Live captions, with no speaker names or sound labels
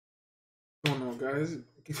What's going on, guys?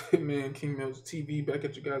 Man, King Mills TV back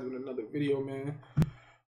at you guys with another video, man.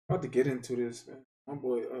 About to get into this, man. My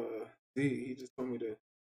boy, Z, he just told me to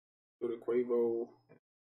go to Quavo,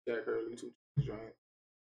 Jack Early, two joint.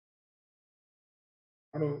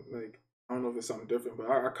 I don't like. I don't know if it's something different, but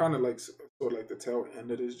I kind of like sort of like the tail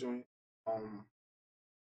end of this joint. Um,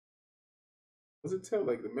 was it tail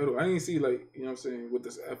like the middle? I didn't see like you know what I'm saying what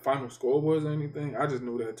this final score was or anything. I just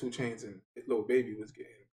knew that Two Chainz and Lil Baby was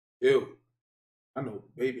getting killed. I know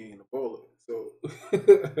Baby ain't a baller, so.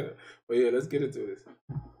 But yeah, let's get into this.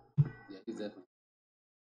 Yeah, he's definitely.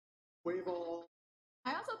 Quavo.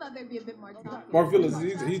 I also thought there'd be a bit more talking. Mark Phillips,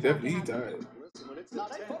 he definitely tired. No,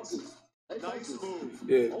 they focus. Nice move.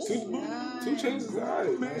 Yeah, two Chainz is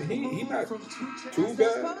alright, man. He not too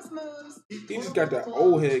bad. Post moves. He just got that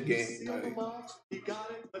old head game. Like, He got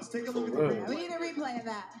it. Let's take a look at the real. We need a replay of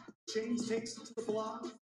that. Chainz takes it to the block,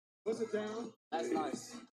 puts it down. That's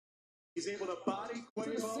nice. He's able to body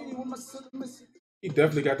Quavo. He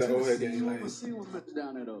definitely got that old head game. Like,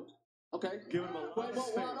 Down there though. Okay. Give him a lot of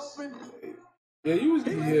Quavo wide space. open.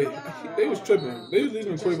 they was tripping. They was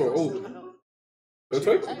leaving Quavo open. But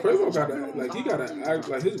Quavo got to like he got to act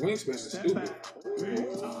like his wingspan is stupid.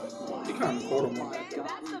 He kind of caught him on that. Though.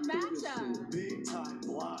 That's the matchup. Big time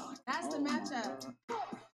block. That's the matchup.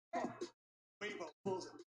 Quavo pulls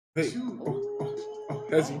it. Hey,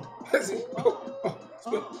 Hezzy,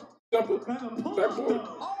 spin, jumper, backboard.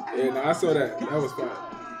 Yeah, no, I saw that. That was fine.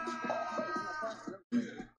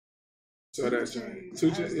 Saw that joint.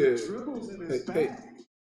 Two Chainz, yeah. Hey.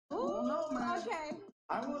 Ooh, okay.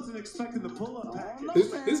 I wasn't expecting the pull-up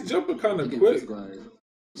package. His jumper kind of quick.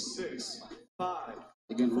 6, 5.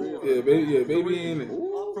 Again, real. Yeah, baby ain't it.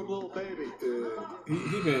 Up from Lil Baby.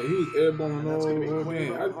 Yeah, he was airborne all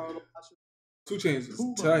game. Two Chainz was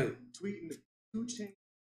tight. Tweeting 2 Chainz.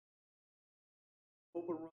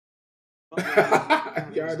 Open run.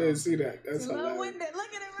 Y'all didn't see that. That's Low hilarious. winded.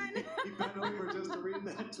 Look at it right now. He bent over just to read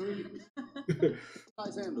that tweet.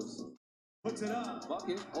 Nice handles. Puts it up.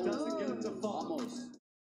 Bucket. Doesn't get him to fall. Almost.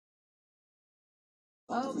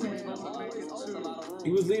 Okay.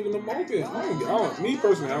 He was leaving them open. Me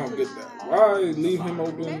personally, I don't get that. Why leave him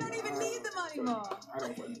open? They don't even need them anymore. I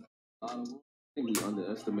don't get that. I think we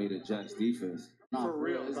underestimated Jack's defense. For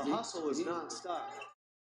real, the hustle is non-stop.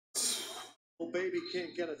 Lil Baby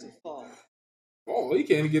can't get it to fall. Oh, he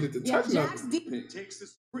can't get it to touch Jack's nothing. deep. Takes the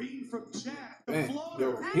screen from Jack. The Man, floater.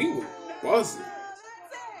 yo, he was buzzing.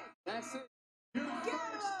 That's it.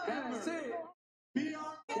 That's it.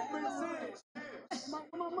 Beyond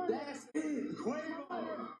That's it.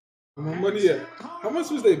 Quavo. Where my money at? How much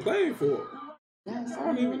was they playing for? I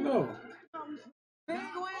don't even know. Big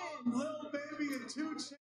win. Lil Baby and 2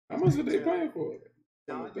 Chainz. How much were they playing for?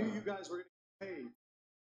 Now, I knew you guys were going to get paid.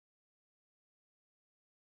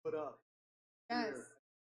 Put up. Yes.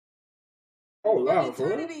 Oh wow, for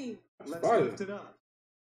real? Eternity. That's Let's fire. lift it up.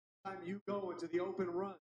 Time you go into the open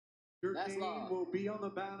run, your That's name live. will be on the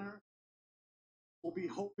banner. We'll be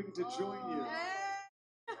hoping to join you.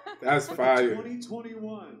 That's For the fire.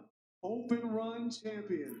 2021 Open Run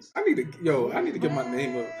Champions. I need to get my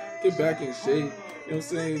name up, get back in shape. You know what I'm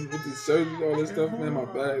saying? With these surgeries, all this stuff, man, my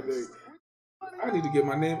back. Like, I need to get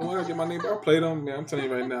my name. When I get my name, I'll play them, man. I'm telling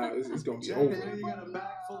you right now, it's gonna be Jack, over. I know you got a bag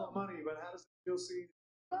full of money, but how does it feel seeing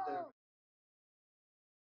you out there?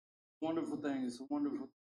 Wonderful thing. It's a wonderful.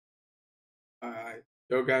 All right,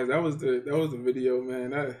 yo, guys, that was the video,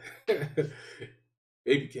 man.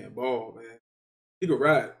 Baby can't ball, man. He could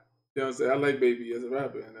rap. You know what I'm saying? I like Baby as a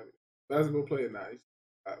rapper and a basketball player. Nice,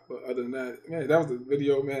 but other than that, man, that was the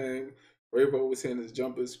video, man. Quavo was hitting his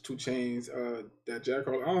jumpers, 2 Chainz. That Jack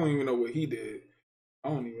Harlow, I don't even know what he did.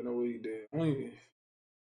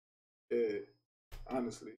 Yeah,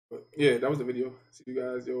 honestly. But yeah, that was the video. See you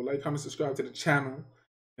guys. Yo, like, comment, subscribe to the channel.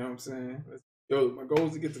 You know what I'm saying? Yo, my goal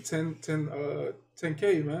is to get to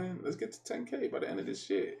 10K, man. Let's get to 10K by the end of this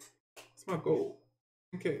shit. It's my goal.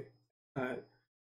 10K. All right.